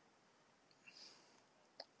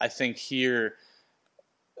I think here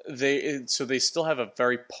they still have a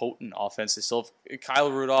very potent offense. They still have,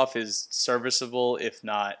 Kyle Rudolph is serviceable, if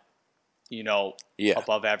not,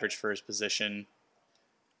 above average for his position.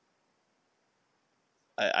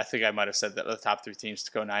 I think I might have said that the top 3 teams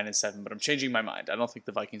to go 9-7, but I'm changing my mind. I don't think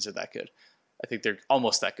the Vikings are that good. I think they're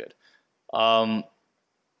almost that good. Stephon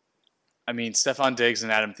Diggs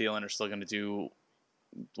and Adam Thielen are still going to do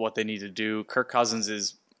what they need to do. Kirk Cousins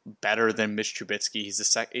is better than Mitch Trubisky.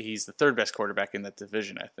 He's the third best quarterback in that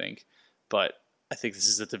division, I think. But I think this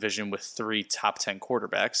is a division with 3 top 10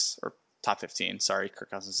 quarterbacks, or top 15. Sorry,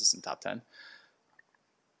 Kirk Cousins isn't top 10.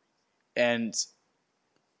 And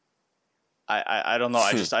I don't know.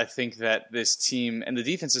 I think that this team and the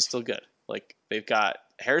defense is still good. They've got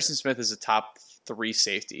Harrison Smith as a top 3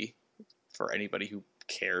 safety for anybody who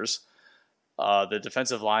cares. The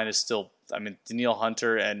defensive line is still, Danielle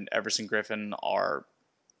Hunter and Everson Griffin are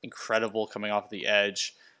incredible coming off the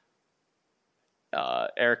edge.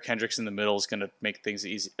 Eric Kendricks in the middle is going to make things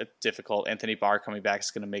difficult. Anthony Barr coming back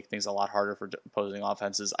is going to make things a lot harder for opposing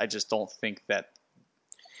offenses. I just don't think that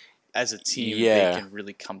as a team they can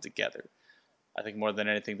really come together. I think more than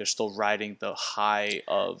anything, they're still riding the high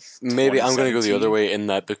of. Maybe I'm going to go the other way in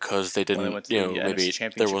that because they didn't, maybe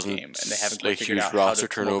there wasn't and they haven't huge roster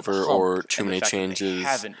turnover or too many changes. They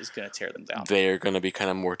haven't is going to tear them down. They're going to be kind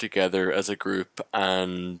of more together as a group,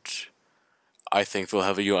 and I think they'll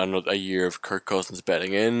have a year of Kirk Cousins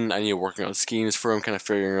betting in, and working on schemes for him, kind of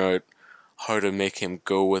figuring out how to make him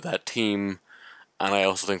go with that team. And I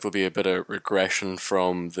also think there'll be a bit of regression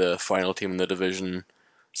from the final team in the division.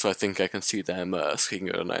 So I think I can see them squeaking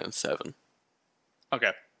out 9-7.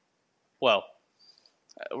 Okay. Well,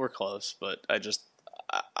 we're close, but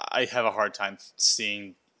I have a hard time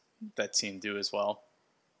seeing that team do as well.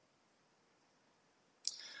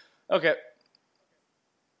 Okay.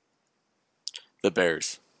 The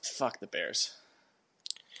Bears. Fuck the Bears.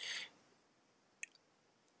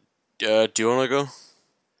 Do you want to go?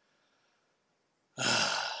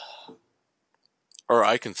 Or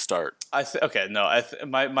I can start.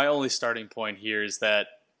 My only starting point here is that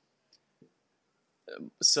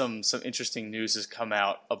some interesting news has come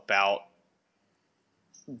out about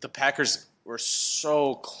the Packers were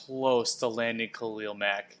so close to landing Khalil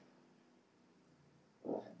Mack.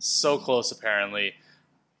 So close, apparently.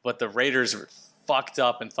 But the Raiders were fucked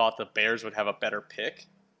up and thought the Bears would have a better pick.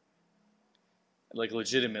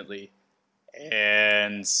 Legitimately.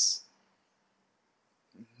 And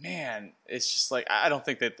man, it's just I don't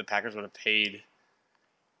think that the Packers would have paid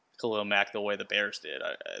Khalil Mack the way the Bears did.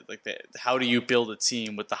 How do you build a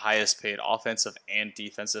team with the highest paid offensive and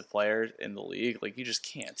defensive players in the league? You just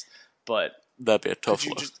can't. But that'd be a tough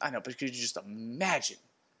look. But could you just imagine?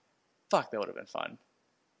 Fuck, that would have been fun.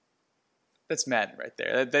 That's Madden right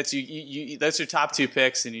there. That's you. That's your top 2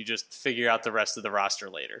 picks, and you just figure out the rest of the roster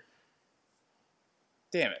later.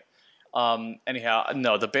 Damn it. Anyhow,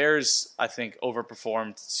 no, the Bears, I think,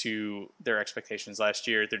 overperformed to their expectations last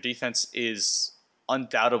year. Their defense is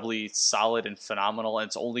undoubtedly solid and phenomenal, and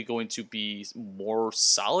it's only going to be more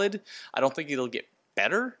solid. I don't think it'll get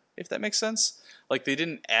better, if that makes sense. Like, they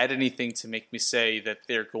didn't add anything to make me say that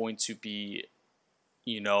they're going to be,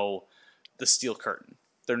 the steel curtain.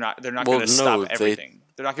 They're not going to stop everything.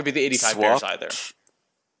 They're not going to be the 85 Bears either.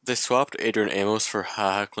 They swapped Adrian Amos for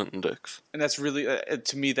Clinton Dix. And that's really,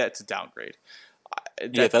 to me, that's a downgrade.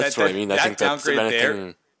 That's what I mean. I think downgrade that's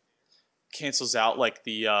there cancels out like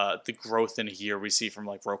the growth in a year we see from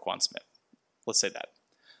like Roquan Smith. Let's say that.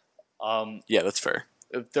 That's fair.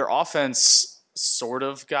 Their offense sort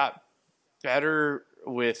of got better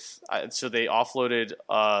with so they offloaded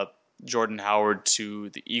Jordan Howard to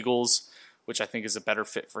the Eagles, which I think is a better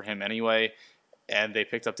fit for him anyway. And they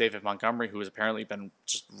picked up David Montgomery, who has apparently been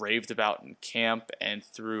just raved about in camp and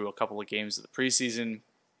through a couple of games of the preseason.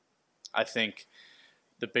 I think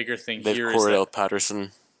the bigger thing here is Cordell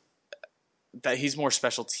Patterson. That he's more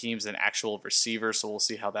special teams than actual receiver, so we'll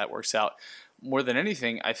see how that works out. More than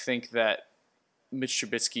anything, I think that Mitch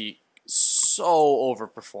Trubisky so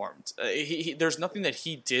overperformed. There's nothing that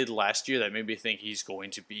he did last year that made me think he's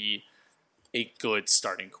going to be a good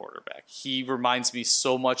starting quarterback. He reminds me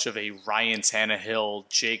so much of a Ryan Tannehill,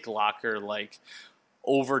 Jake Locker, like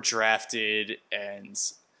overdrafted, and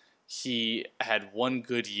he had one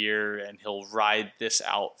good year and he'll ride this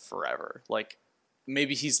out forever. Like,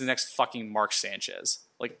 maybe he's the next fucking Mark Sanchez.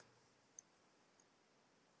 Like,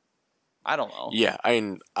 I don't know. Yeah,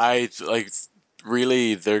 I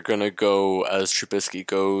really, they're gonna go as Trubisky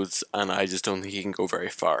goes, and I just don't think he can go very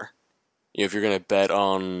far. If you're gonna bet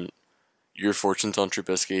on your fortunes on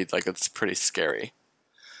Trubisky, like, it's pretty scary.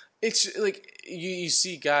 It's like you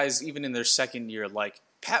see guys even in their second year, like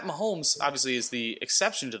Pat Mahomes obviously is the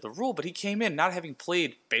exception to the rule, but he came in not having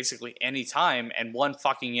played basically any time and won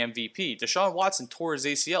fucking MVP. Deshaun Watson tore his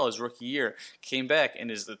ACL his rookie year, came back and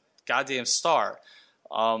is the goddamn star.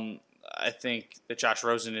 I think that Josh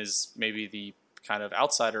Rosen is maybe the kind of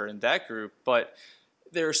outsider in that group, but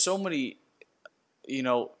there are so many,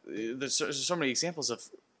 there's so many examples of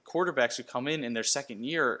quarterbacks who come in their second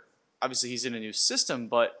year. Obviously, he's in a new system,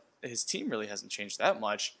 but his team really hasn't changed that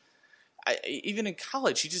much. Even in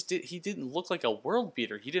college, he didn't look like a world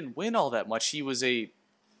beater. He didn't win all that much. He was I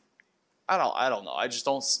don't know. I just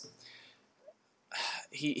don't.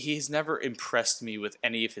 He's never impressed me with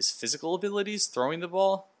any of his physical abilities throwing the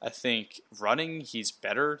ball. I think running, he's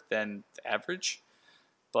better than the average,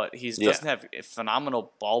 but he doesn't have a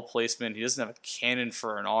phenomenal ball placement. He doesn't have a cannon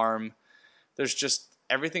for an arm. There's just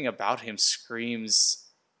everything about him screams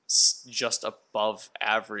just above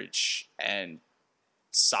average and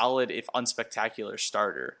solid, if unspectacular,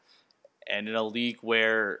 starter. And in a league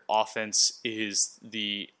where offense is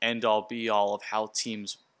the end-all, be-all of how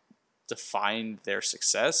teams define their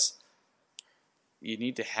success, you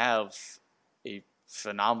need to have a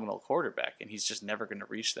phenomenal quarterback, and he's just never going to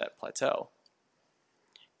reach that plateau.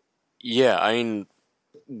 Yeah, I mean,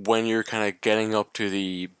 when you're kind of getting up to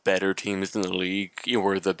the better teams in the league,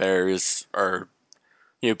 where the Bears are,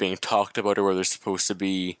 being talked about or where they're supposed to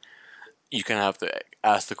be, you kind of have to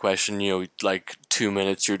ask the question, like 2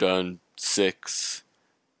 minutes, you're down 6.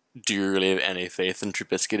 Do you really have any faith in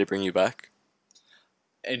Trubisky to bring you back?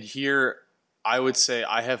 And here, I would say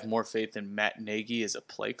I have more faith in Matt Nagy as a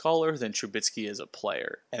play caller than Trubisky as a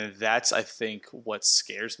player. And that's, I think, what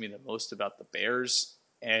scares me the most about the Bears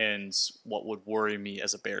and what would worry me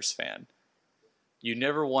as a Bears fan. You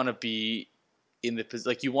never want to be in the,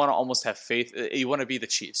 like, you want to almost have faith. You want to be the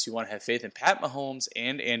Chiefs. You want to have faith in Pat Mahomes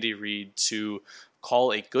and Andy Reid to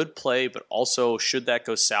call a good play, but also, should that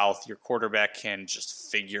go south, your quarterback can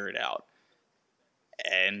just figure it out.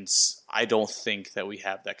 And I don't think that we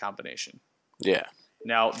have that combination. Yeah.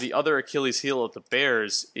 Now, the other Achilles heel of the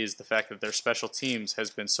Bears is the fact that their special teams has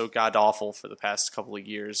been so god-awful for the past couple of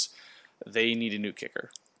years. They need a new kicker.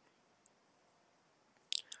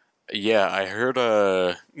 Yeah, I heard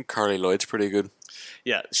Carly Lloyd's pretty good.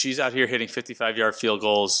 Yeah, she's out here hitting 55-yard field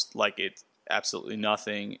goals like it's absolutely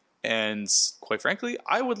nothing. And quite frankly,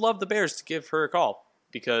 I would love the Bears to give her a call,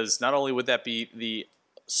 because not only would that be the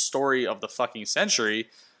story of the fucking century,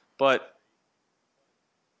 but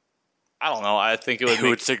I don't know, I think it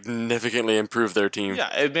would significantly improve their team.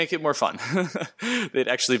 Yeah, it'd make it more fun. They'd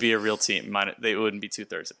actually be a real team. They wouldn't be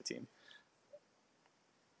 2/3 of a team.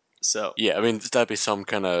 So yeah, I mean, that'd be some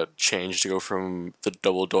kind of change to go from the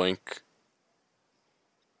double doink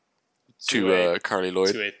to Carly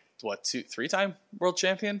Lloyd. To a 3-time world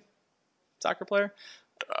champion? soccer player?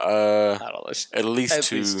 Uh, I don't know. at least At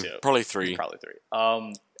two, least two. probably three. Probably three.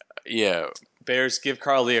 Yeah, Bears, give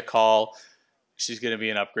Carly a call. She's going to be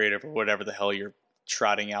an upgrade over whatever the hell you're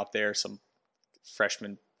trotting out there. Some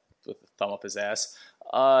freshman with a thumb up his ass.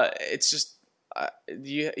 It's just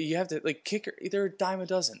you have to like kicker. They're a dime a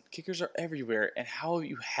dozen. Kickers are everywhere, and how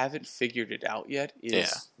you haven't figured it out yet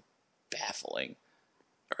is baffling.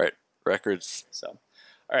 all right. Records. So,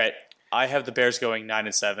 all right, I have the Bears going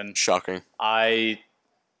 9-7. Shocking. I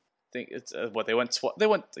think it's what they went. They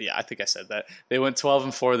went. Yeah, I think I said that they went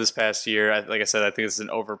 12-4 this past year. Like I said, I think it's an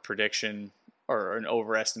over prediction or an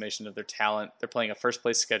overestimation of their talent. They're playing a first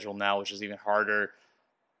place schedule now, which is even harder.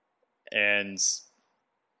 And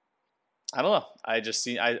I don't know.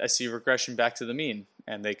 I see regression back to the mean,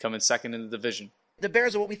 and they come in second in the division. The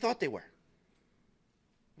Bears are what we thought they were.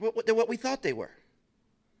 They're what we thought they were.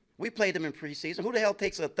 We played them in preseason. Who the hell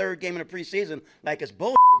takes a third game in the preseason like it's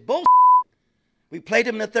bullshit? We played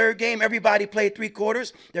them in the third game. Everybody played 3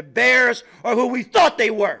 quarters. The Bears are who we thought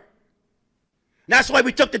they were. And that's why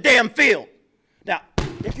we took the damn field. Now,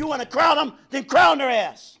 if you want to crown them, then crown their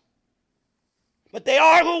ass. But they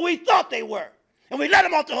are who we thought they were. And we let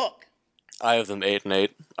them off the hook. I have them 8-8.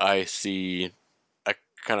 I see a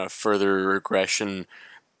kind of further regression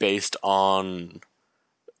based on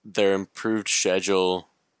their improved schedule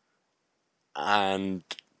and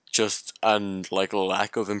like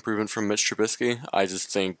lack of improvement from Mitch Trubisky. I just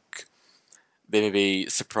think they maybe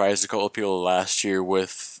surprised a couple of people last year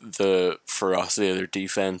with the ferocity of their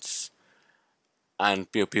defense,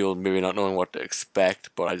 and people maybe not knowing what to expect.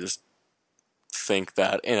 But I just think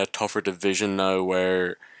that in a tougher division now,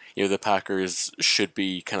 where the Packers should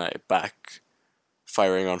be kind of back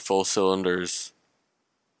firing on full cylinders,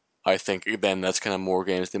 I think then that's kind of more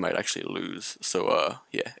games they might actually lose. So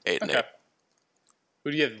 8-8. Who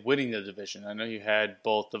do you have winning the division? I know you had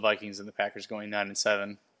both the Vikings and the Packers going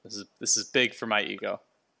 9-7. This is big for my ego.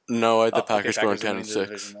 No, I had the Packers going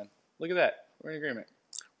 10-6. Look at that. We're in agreement.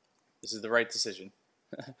 This is the right decision.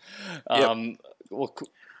 Well,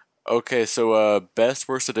 okay, so best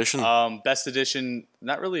worst edition. Best edition.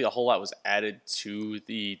 Not really a whole lot was added to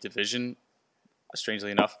the division. Strangely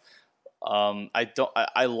enough,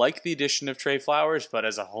 I like the addition of Trey Flowers, but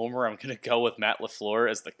as a homer, I'm going to go with Matt LaFleur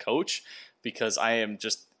as the coach, because I am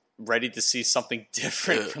just ready to see something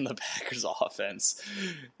different from the Packers offense.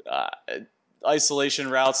 Isolation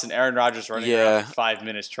routes and Aaron Rodgers running around for 5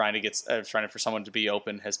 minutes trying for someone to be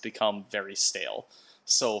open has become very stale.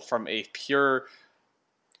 So from a pure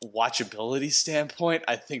watchability standpoint,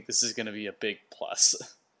 I think this is going to be a big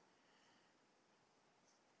plus.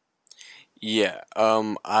 Yeah,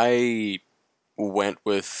 I went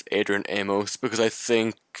with Adrian Amos because I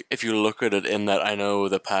think if you look at it in that, I know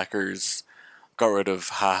the Packers got rid of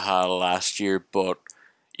HaHa last year, but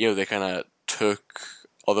they kind of took,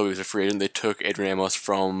 although he was a free agent, they took Adrian Amos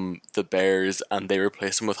from the Bears and they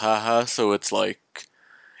replaced him with HaHa. So it's like,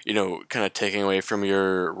 kind of taking away from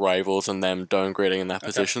your rivals and them downgrading in that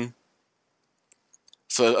position.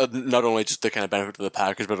 So not only just the kind of benefit to the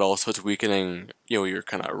Packers, but also it's weakening, your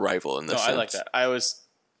kind of rival in this sense. I like that.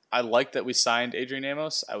 I like that we signed Adrian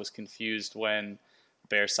Amos. I was confused when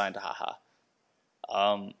Bears signed HaHa.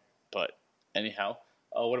 But anyhow,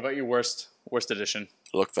 what about your worst edition?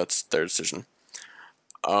 Look, that's their decision.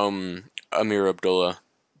 Amir Abdullah.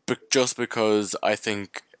 But just because I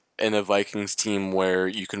think in a Vikings team where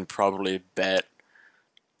you can probably bet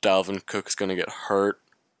Dalvin Cook's going to get hurt,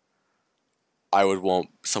 I would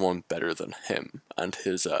want someone better than him and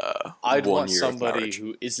his I'd want somebody marriage.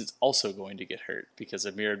 who isn't also going to get hurt, because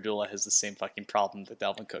Amir Abdullah has the same fucking problem that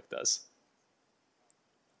Dalvin Cook does.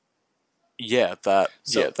 And he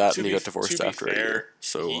got divorced after fair, a year.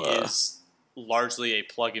 So he is largely a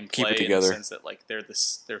plug and play in the sense that like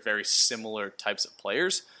they're very similar types of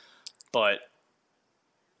players, but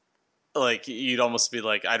like you'd almost be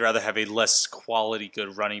like, I'd rather have a less quality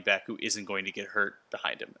good running back who isn't going to get hurt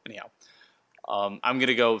behind him. Anyhow, I'm going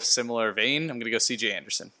to go similar vein. I'm going to go C.J.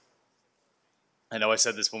 Anderson. I know I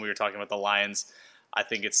said this when we were talking about the Lions. I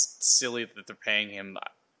think it's silly that they're paying him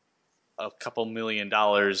a couple $1 million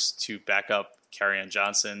to back up Kerryon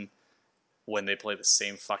Johnson when they play the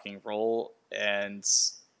same fucking role, and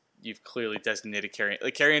you've clearly designated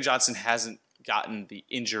Kerryon Johnson hasn't gotten the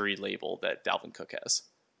injury label that Dalvin Cook has.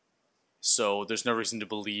 So there's no reason to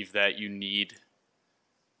believe that you need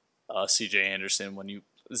C.J. Anderson when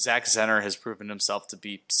Zach Zenner has proven himself to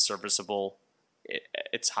be serviceable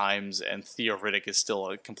at times, and Theo Riddick is still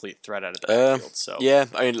a complete threat out of the backfield. So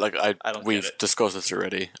I mean, we've discussed this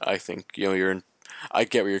already. I think I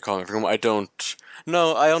get where you're coming from. I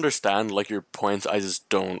understand like your points. I just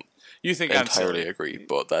don't. You think I'm entirely silly. agree,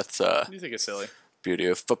 but that's You think it's silly. beauty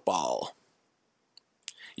of football.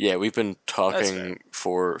 Yeah, we've been fair. talking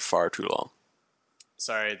for far too long.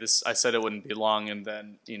 Sorry, I said it wouldn't be long, and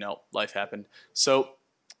then life happened. So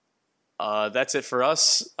that's it for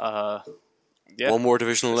us. Yeah, One more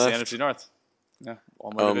division it's the left. NFC North. Yeah,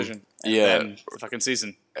 one more division. And yeah. then the fucking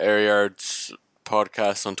season. Air Yards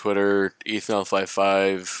podcast on Twitter,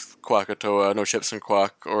 EthanL55, Quackatoa, no Chips and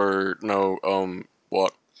Quack, or no,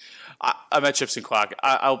 what? I'm at Chips and Quack.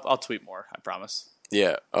 I'll tweet more, I promise.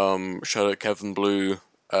 Yeah, shout out Kevin Blue,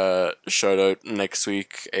 shout out next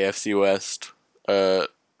week, AFC West,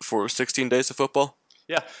 for 16 days of football.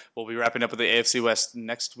 Yeah, we'll be wrapping up with the AFC West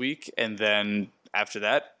next week, and then after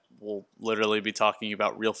that, we'll literally be talking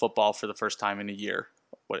about real football for the first time in a year,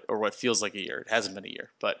 or what feels like a year. It hasn't been a year,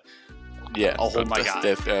 but Yeah, oh my God.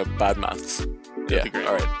 bad maths. that'd Yeah, be great.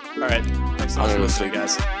 all right. All right, thanks so I'm much for gonna listening, sleep.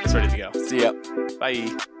 guys. It's ready to go. See ya.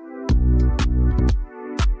 Bye.